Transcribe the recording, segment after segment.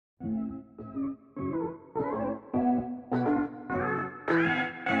Hey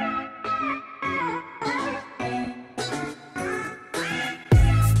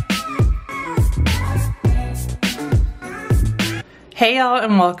y'all,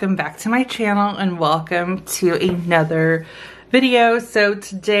 and welcome back to my channel, and welcome to another video. So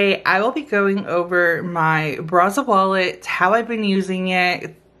today I will be going over my Brazza wallet, how I've been using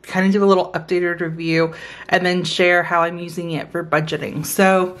it, kind of do a little updated review, and then share how I'm using it for budgeting.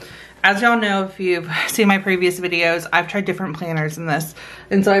 So as y'all know, if you've seen my previous videos, I've tried different planners in this.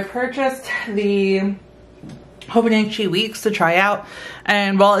 And so I purchased the Hobonichi Weeks to try out.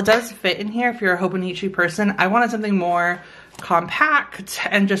 And while it does fit in here if you're a Hobonichi person, I wanted something more compact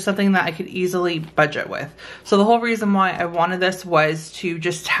and just something that I could easily budget with. So the whole reason why I wanted this was to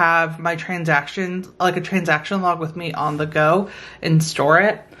just have my transactions, like a transaction log with me on the go and store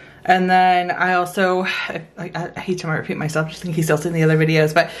it. And then I also, I hate to repeat myself just in case you've seen the other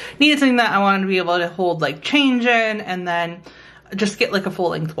videos, but needed something that I wanted to be able to hold like change in and then just get like a full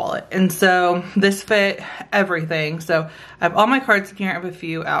length wallet. And so this fit everything. So I have all my cards in here. I have a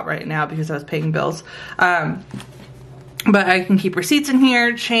few out right now because I was paying bills. But I can keep receipts in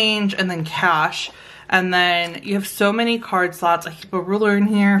here, change, and then cash. And then you have so many card slots. I keep a ruler in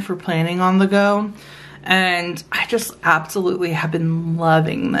here for planning on the go. And I just absolutely have been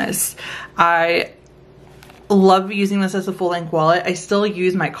loving this. I love using this as a full-length wallet. I still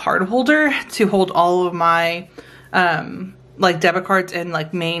use my card holder to hold all of my like debit cards and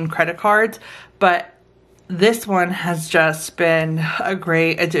like main credit cards. But this one has just been a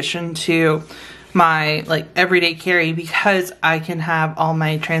great addition to my like everyday carry because I can have all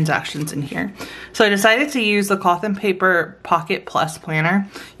my transactions in here. So I decided to use the Cloth and Paper Pocket Plus planner.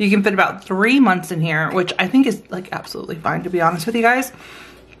 You can fit about 3 months in here, which I think is like absolutely fine, to be honest with you guys.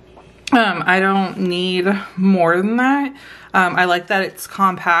 I don't need more than that. I like that it's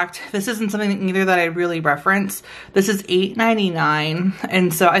compact. This isn't something either that I really reference. This is $8.99,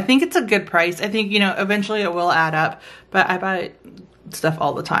 and so I think it's a good price. I think, you know, eventually it will add up, but I buy stuff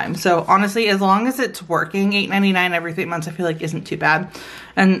all the time. So honestly, as long as it's working, $8.99 every 3 months I feel like isn't too bad.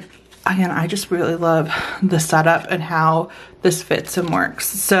 And again, I just really love the setup and how this fits and works.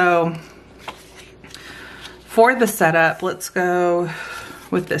 So for the setup, let's go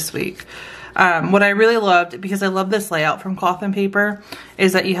with this week. What I really loved, because I love this layout from Cloth and Paper,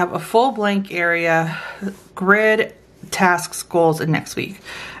 is that you have a full blank area, grid, tasks, goals, and next week.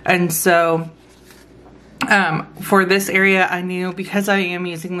 And so for this area, I knew because I am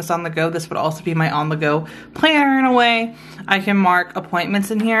using this on the go, this would also be my on the go planner in a way. I can mark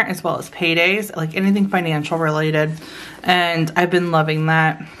appointments in here as well as paydays, like anything financial related. And I've been loving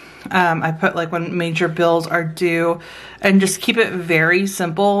that. I put like when major bills are due and just keep it very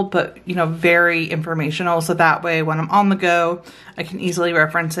simple, but you know, very informational. So that way when I'm on the go, I can easily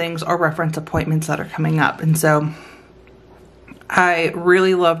reference things or reference appointments that are coming up. And so I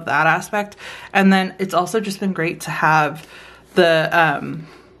really love that aspect. And then it's also just been great to have the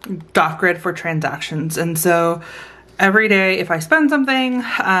dot grid for transactions. And so every day if I spend something,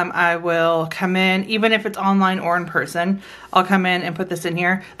 I will come in, even if it's online or in person, I'll come in and put this in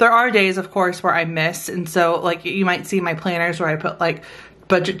here. There are days, of course, where I miss. And so like you might see my planners where I put like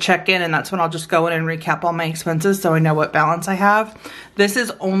budget check-in, and that's when I'll just go in and recap all my expenses so I know what balance I have. This is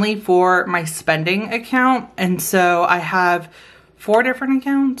only for my spending account. And so I have 4 different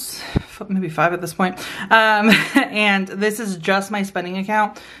accounts, maybe 5 at this point. And this is just my spending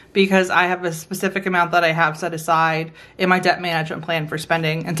account because I have a specific amount that I have set aside in my debt management plan for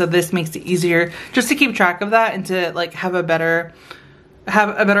spending. And so this makes it easier just to keep track of that and to like have a better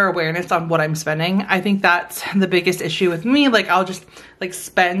awareness on what I'm spending. I think that's the biggest issue with me. Like I'll just like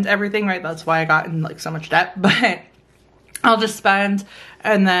spend everything, right? That's why I got in like so much debt, but I'll just spend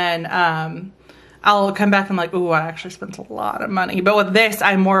and then, I'll come back and like, oh, I actually spent a lot of money. But with this,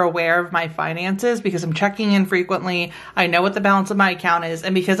 I'm more aware of my finances because I'm checking in frequently. I know what the balance of my account is.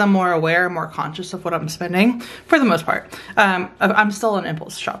 And because I'm more aware, I'm more conscious of what I'm spending for the most part. I'm still an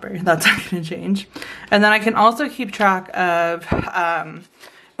impulse shopper. That's not going to change. And then I can also keep track of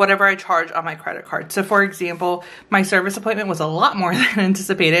whatever I charge on my credit card. So for example, my service appointment was a lot more than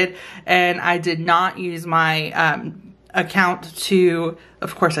anticipated. And I did not use my account to,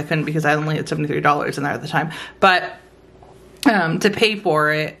 of course I couldn't because I only had $73 in there at the time, but to pay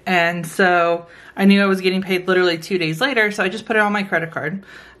for it. And so I knew I was getting paid literally 2 days later, so I just put it on my credit card.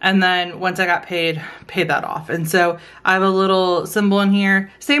 And then once I got paid that off. And so I have a little symbol in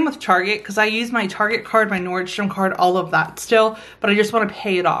here. Same with Target, because I use my Target card, my Nordstrom card, all of that still, but I just want to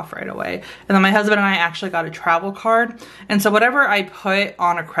pay it off right away. And then my husband and I actually got a travel card. And so whatever I put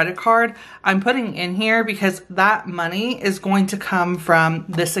on a credit card, I'm putting in here because that money is going to come from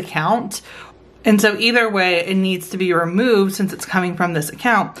this account. And so either way, it needs to be removed since it's coming from this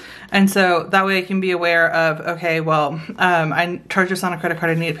account. And so that way I can be aware of, okay, well, I charged this on a credit card.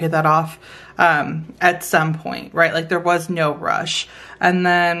 I need to pay that off at some point, right? Like there was no rush. And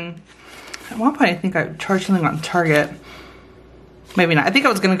then at one point, I think I charged something on Target. Maybe not. I think I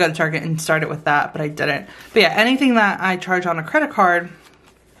was going to go to Target and start it with that, but I didn't. But yeah, anything that I charge on a credit card,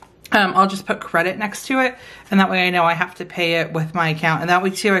 I'll just put credit next to it, and that way I know I have to pay it with my account, and that way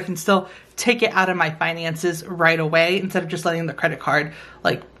too I can still take it out of my finances right away instead of just letting the credit card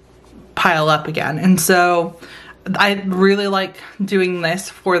like pile up again. And so I really like doing this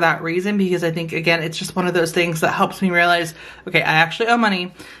for that reason, because I think, again, it's just one of those things that helps me realize, okay, I actually owe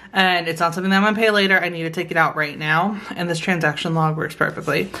money and it's not something that I'm gonna pay later. I need to take it out right now. And this transaction log works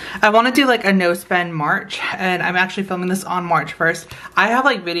perfectly. I wanna do like a no spend March, and I'm actually filming this on March 1st. I have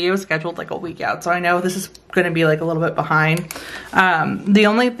like videos scheduled like a week out, so I know this is gonna be like a little bit behind. The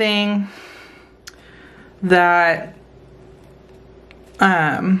only thing that,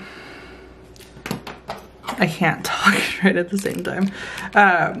 I can't talk right at the same time,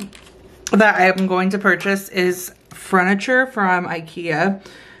 that I am going to purchase is furniture from IKEA.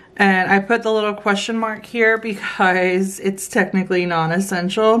 And I put the little question mark here because it's technically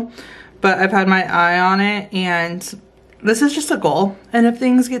non-essential, but I've had my eye on it, and this is just a goal. And if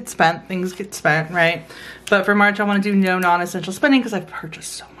things get spent, right? But for March, I want to do no non-essential spending because I've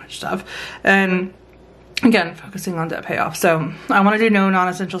purchased so much stuff. And again, focusing on debt payoff. So I want to do no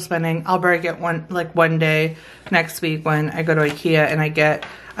non-essential spending. I'll break it one day next week when I go to IKEA and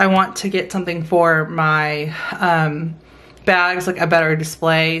I want to get something for my bags, like a better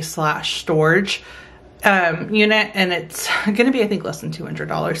display / storage unit, and it's gonna be, I think, less than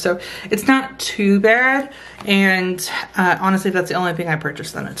 $200. So it's not too bad. And honestly, if that's the only thing I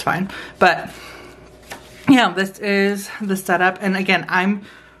purchased, then it's fine. But yeah, this is the setup. And again, I'm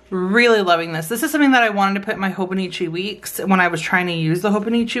really loving this. This is something that I wanted to put in my Hobonichi weeks when I was trying to use the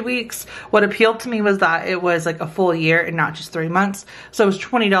Hobonichi weeks. What appealed to me was that it was like a full year and not just 3 months. So it was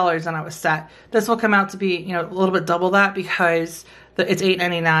 $20 and I was set. This will come out to be, you know, a little bit double that because it's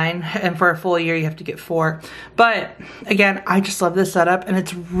 $8.99, and for a full year you have to get 4. But again, I just love this setup, and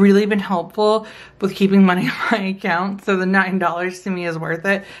it's really been helpful with keeping money in my account. So the $9 to me is worth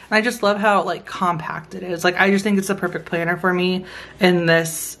it. And I just love how like compact it is. Like, I just think it's the perfect planner for me in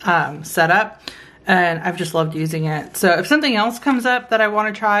this setup, and I've just loved using it. So if something else comes up that I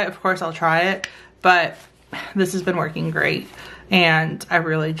want to try, of course I'll try it, but this has been working great and I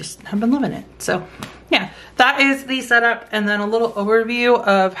really just have been loving it. So yeah, that is the setup, and then a little overview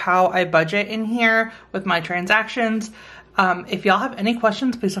of how I budget in here with my transactions. If y'all have any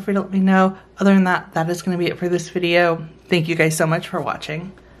questions, please feel free to let me know. Other than that, that is going to be it for this video. Thank you guys so much for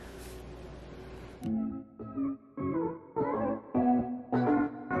watching.